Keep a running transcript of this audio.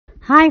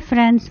Hi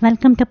friends,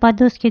 welcome to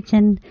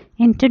Padhuskitchen.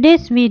 In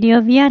today's video,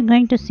 we are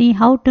going to see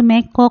how to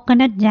make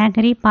coconut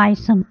jaggery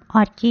payasam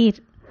or kheer.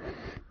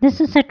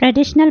 This is a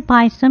traditional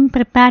payasam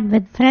prepared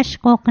with fresh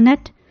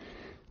coconut,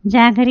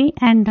 jaggery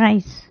and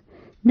rice.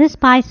 This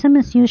payasam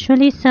is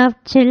usually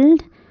served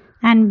chilled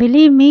and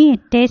believe me,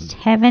 it tastes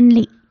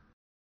heavenly.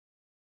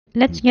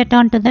 Let's get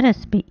on to the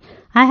recipe.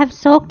 I have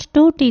soaked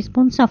 2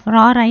 teaspoons of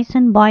raw rice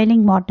in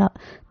boiling water.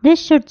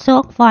 This should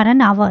soak for an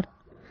hour.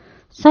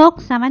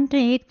 Soak 7 to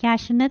 8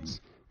 cashew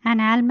nuts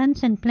and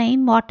almonds in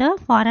plain water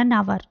for an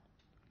hour.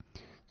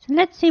 So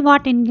let's see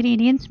what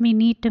ingredients we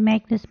need to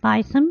make this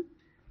payasam.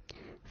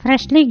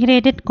 Freshly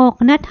grated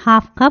coconut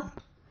half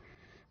cup,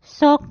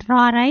 soaked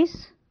raw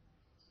rice,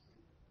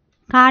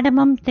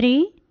 cardamom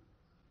 3,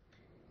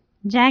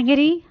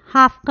 jaggery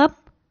half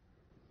cup,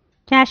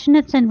 cashew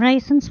nuts and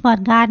raisins for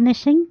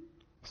garnishing,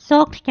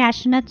 soaked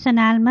cashew nuts and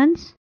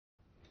almonds,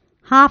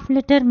 half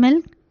liter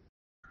milk.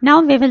 Now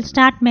we will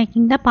start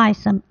making the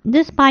payasam.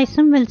 This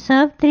payasam will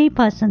serve 3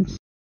 persons.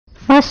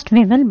 First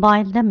we will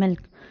boil the milk.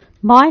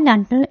 Boil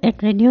until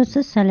it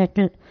reduces a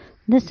little.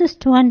 This is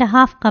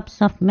 2.5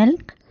 cups of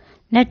milk.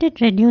 Let it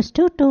reduce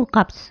to 2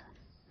 cups.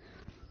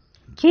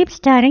 Keep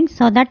stirring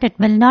so that it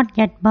will not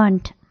get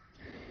burnt.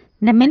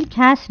 The milk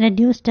has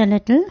reduced a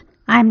little.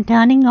 I am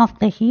turning off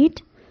the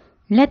heat.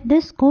 Let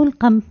this cool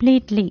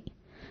completely.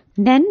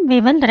 Then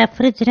we will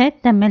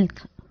refrigerate the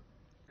milk.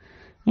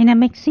 In a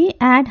mixie,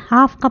 add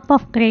half cup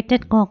of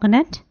grated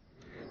coconut,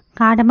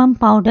 cardamom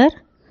powder,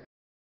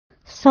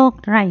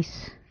 soaked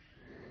rice.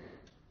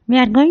 We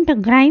are going to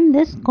grind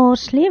this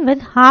coarsely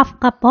with half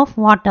cup of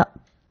water.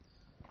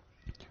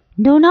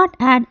 Do not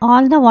add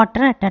all the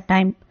water at a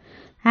time.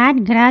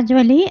 Add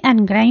gradually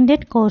and grind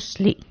it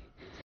coarsely.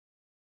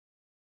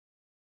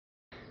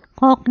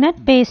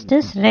 Coconut paste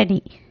is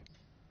ready.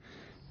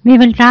 We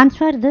will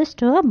transfer this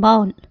to a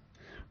bowl.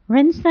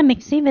 Rinse the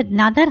mixie with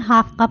another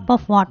half cup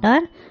of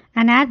water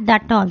and add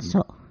that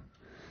also.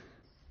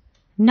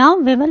 Now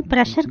we will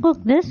pressure cook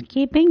this,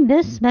 keeping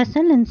this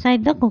vessel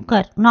inside the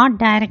cooker, not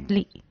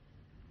directly.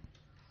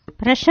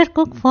 Pressure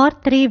cook for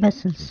 3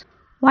 whistles.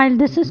 While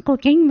this is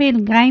cooking, we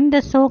will grind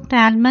the soaked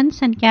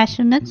almonds and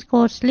cashew nuts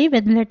coarsely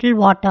with little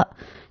water.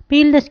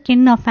 Peel the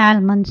skin of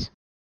almonds.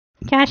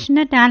 Cashew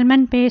nut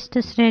almond paste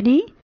is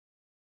ready.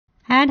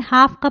 Add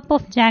half cup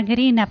of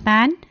jaggery in a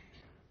pan.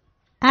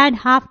 Add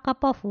half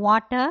cup of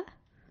water.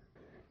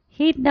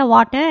 Heat the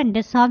water and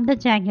dissolve the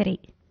jaggery.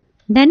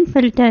 Then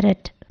filter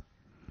it.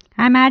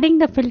 I am adding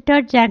the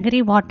filtered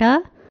jaggery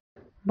water.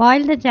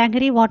 Boil the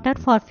jaggery water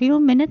for few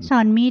minutes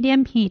on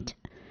medium heat.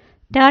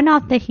 Turn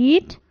off the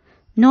heat.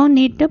 No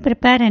need to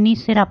prepare any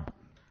syrup.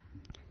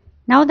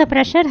 Now the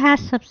pressure has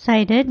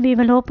subsided. We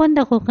will open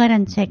the cooker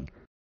and check.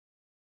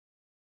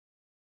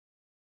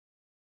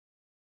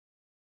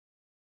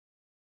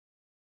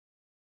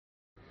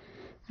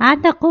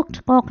 Add the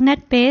cooked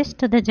coconut paste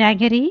to the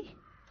jaggery.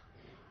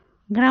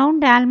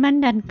 Ground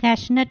almond and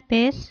cashew nut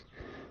paste.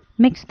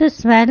 Mix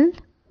this well.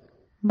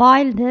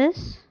 Boil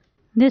this.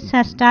 This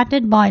has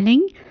started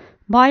boiling.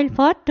 Boil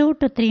for 2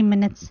 to 3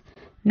 minutes.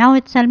 Now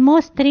it's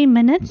almost 3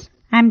 minutes.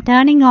 I am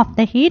turning off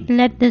the heat.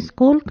 Let this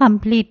cool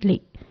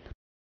completely.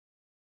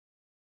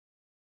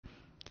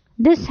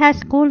 This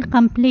has cooled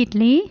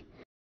completely.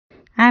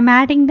 I am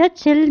adding the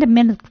chilled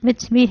milk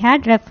which we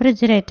had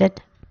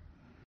refrigerated.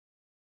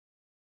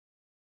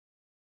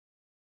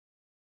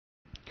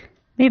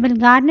 We will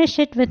garnish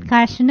it with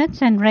cashew nuts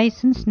and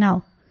raisins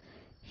now.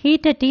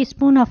 Heat a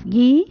teaspoon of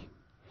ghee.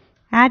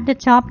 Add the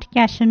chopped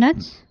cashew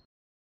nuts.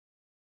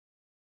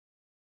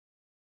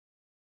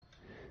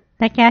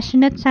 The cashew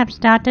nuts have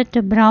started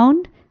to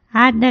brown.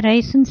 Add the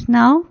raisins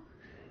now.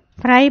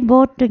 Fry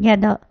both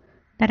together.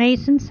 The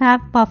raisins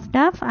have puffed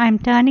up. I am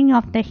turning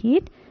off the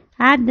heat.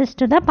 Add this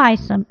to the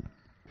payasam.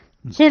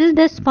 Chill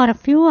this for a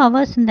few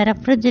hours in the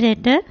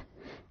refrigerator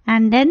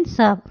and then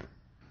serve.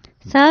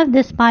 Serve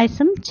this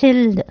payasam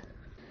chilled.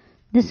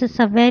 This is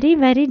a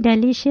very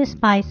delicious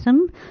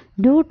payasam.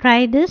 Do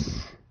try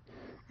this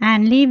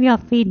and leave your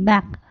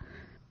feedback.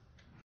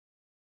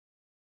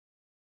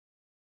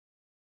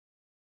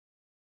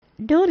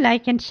 Do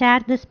like and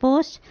share this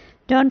post.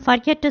 Don't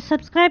forget to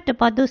subscribe to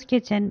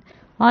Padhuskitchen.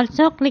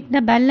 Also click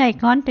the bell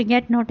icon to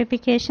get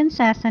notifications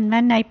as and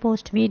when I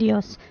post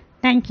videos.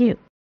 Thank you.